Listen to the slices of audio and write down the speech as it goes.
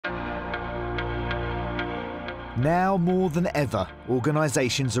Now more than ever,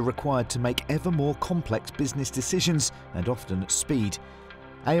 organisations are required to make ever more complex business decisions, and often at speed.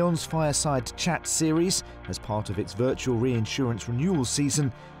 Aon's Fireside Chat series, as part of its virtual reinsurance renewal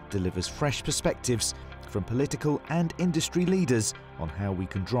season, delivers fresh perspectives from political and industry leaders on how we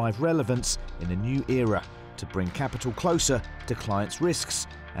can drive relevance in a new era to bring capital closer to clients' risks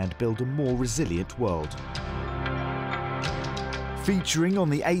and build a more resilient world. Featuring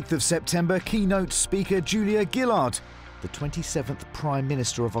on the 8th of September, keynote speaker Julia Gillard, the 27th Prime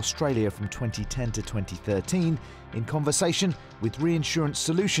Minister of Australia from 2010 to 2013, in conversation with Reinsurance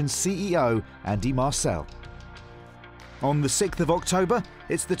Solutions CEO Andy Marcel. On the 6th of October,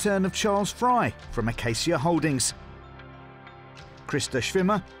 it's the turn of Charles Fry from Acacia Holdings, Krista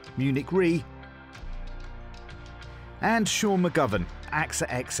Schwimmer, Munich Re, and Sean McGovern,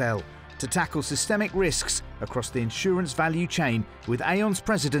 AXA XL, to tackle systemic risks across the insurance value chain with Aon's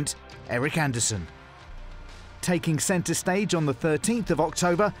president, Eric Anderson. Taking centre stage on the 13th of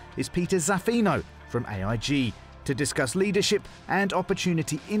October is Peter Zaffino from AIG to discuss leadership and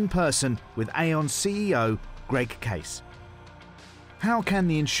opportunity in person with Aon's CEO, Greg Case. How can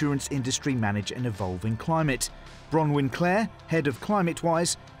the insurance industry manage an evolving climate? Bronwyn Clare, head of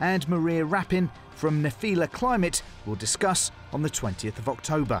ClimateWise, and Maria Rappin from Nefila Climate will discuss on the 20th of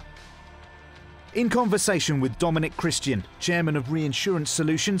October. In conversation with Dominic Christian, chairman of Reinsurance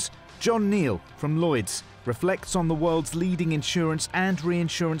Solutions, John Neal from Lloyd's reflects on the world's leading insurance and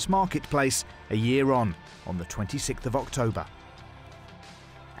reinsurance marketplace a year on the 26th of October.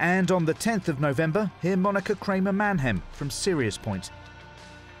 And on the 10th of November, hear Monica Kramer-Manhem from SiriusPoint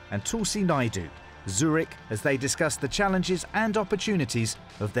and Tulsi Naidu, Zurich, as they discuss the challenges and opportunities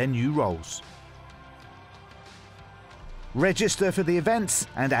of their new roles. Register for the events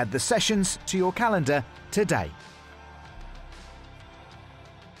and add the sessions to your calendar today.